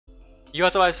Yo,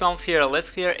 what's up, MrPantaloons here.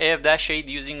 Let's clear AF-8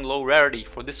 using low rarity.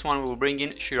 For this one, we will bring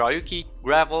in Shirayuki,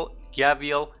 Gravel,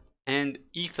 Gaviel, and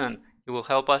Ethan. It will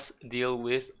help us deal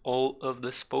with all of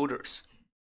the spoders.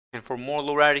 And for more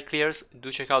low rarity clears,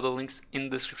 do check out the links in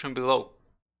the description below.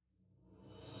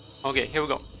 Okay, here we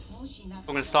go.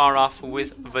 We're gonna start off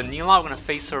with Vanilla. We're gonna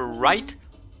face her right,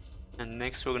 and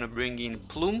next we're gonna bring in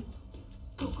Plume,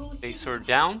 face her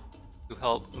down to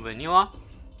help Vanilla.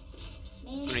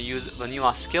 I'm gonna use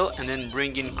Vanilla skill and then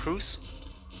bring in Cruz.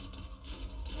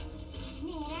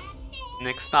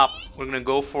 Next up, we're gonna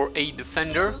go for a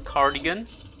defender, Cardigan.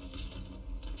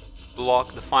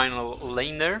 Block the final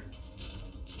lane there.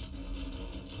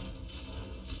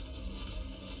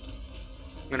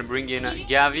 I'm gonna bring in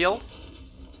Gaviel.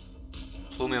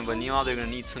 Plume and Vanilla, they're gonna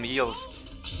need some heals.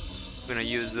 We're gonna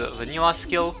use Vanilla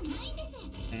skill.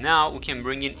 Now we can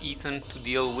bring in Ethan to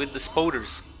deal with the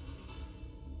spoders.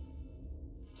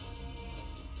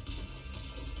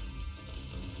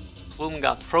 Plume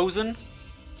got frozen.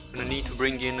 Gonna need to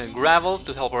bring in a Gravel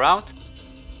to help her out.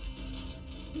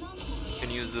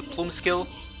 Can use the Plume skill.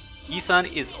 Ethan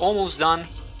is almost done.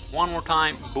 One more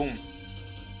time, boom.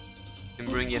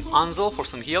 Can bring in Ansel for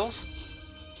some heals.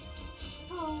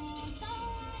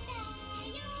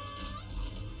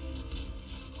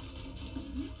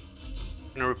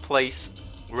 Gonna replace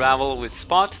Gravel with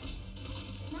Spot.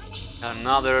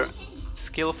 Another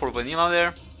skill for Vanilla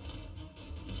there.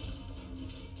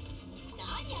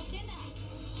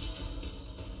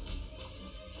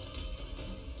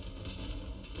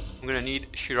 I'm gonna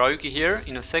need Shirayuki here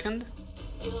in a second.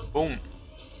 Boom.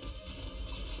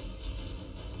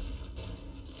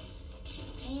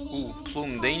 Ooh,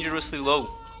 Plume dangerously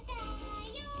low.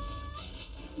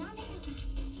 Okay,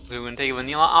 we're gonna take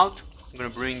Vanilla out. I'm gonna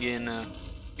bring in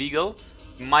Beagle.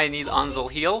 We might need Ansel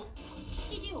heal.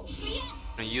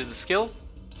 I'm gonna use the skill.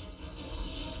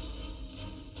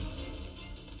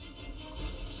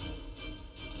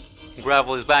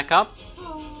 Gravel is back up.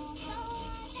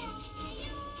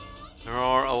 There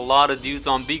are a lot of dudes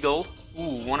on Beagle.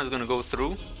 Ooh, one is gonna go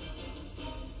through.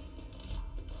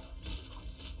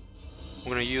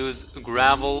 We're gonna use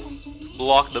Gravel,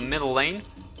 block the middle lane.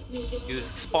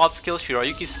 Use Spot skill,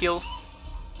 Shirayuki skill.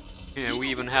 Yeah, we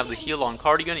even have the heal on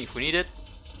Cardigan if we need it.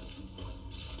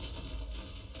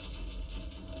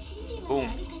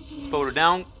 Boom. Spoder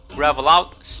down, Gravel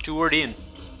out, Steward in.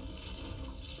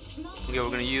 Okay, we're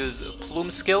gonna use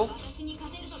Plume skill.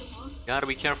 Gotta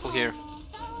be careful here.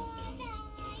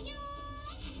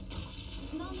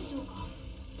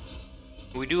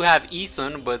 We do have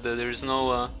Ethan, but there's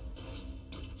no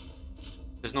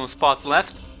spots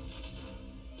left.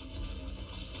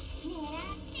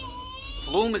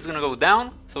 Plume is gonna go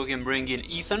down, so we can bring in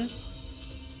Ethan.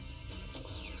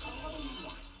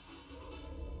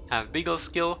 Have Beagle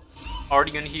skill,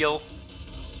 Cardigan heal.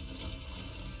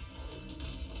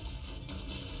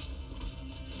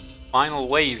 Final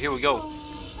wave, here we go.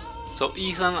 So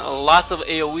Ethan, lots of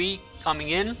AoE coming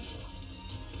in.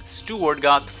 Steward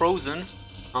got frozen,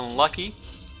 unlucky.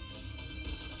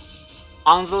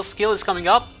 Ansel's skill is coming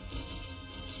up.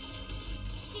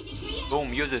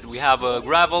 Boom, use it. We have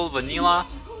Gravel, Vanilla.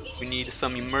 We need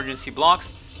some emergency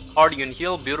blocks. Cardigan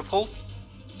heal, beautiful.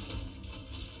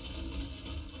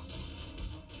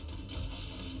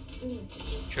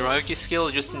 Shirayuki skill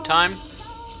just in time.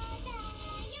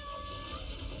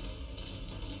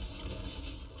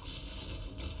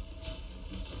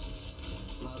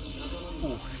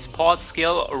 Ooh, Spot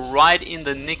skill right in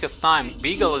the nick of time.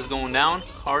 Beagle is going down.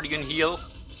 Cardigan heal.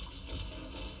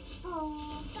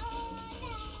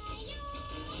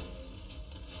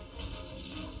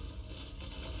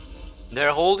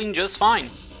 They're holding just fine.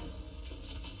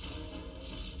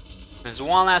 There's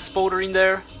one last spoder in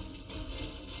there.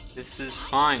 This is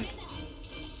fine.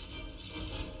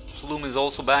 Plume is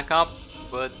also back up,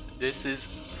 but this is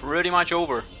pretty much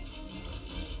over.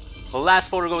 The last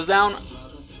spoder goes down.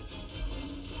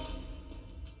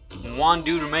 One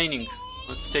dude remaining.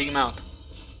 Let's take him out.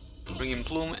 Bring in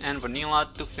Plume and Vanilla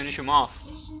to finish him off.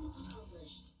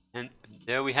 And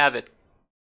there we have it.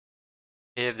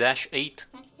 AF-8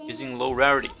 using low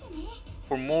rarity.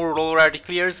 For more low rarity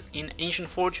clears in Ancient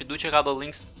Forge, do check out the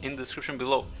links in the description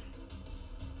below.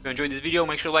 If you enjoyed this video,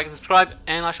 make sure to like and subscribe,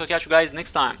 and I shall catch you guys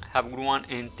next time. Have a good one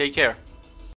and take care.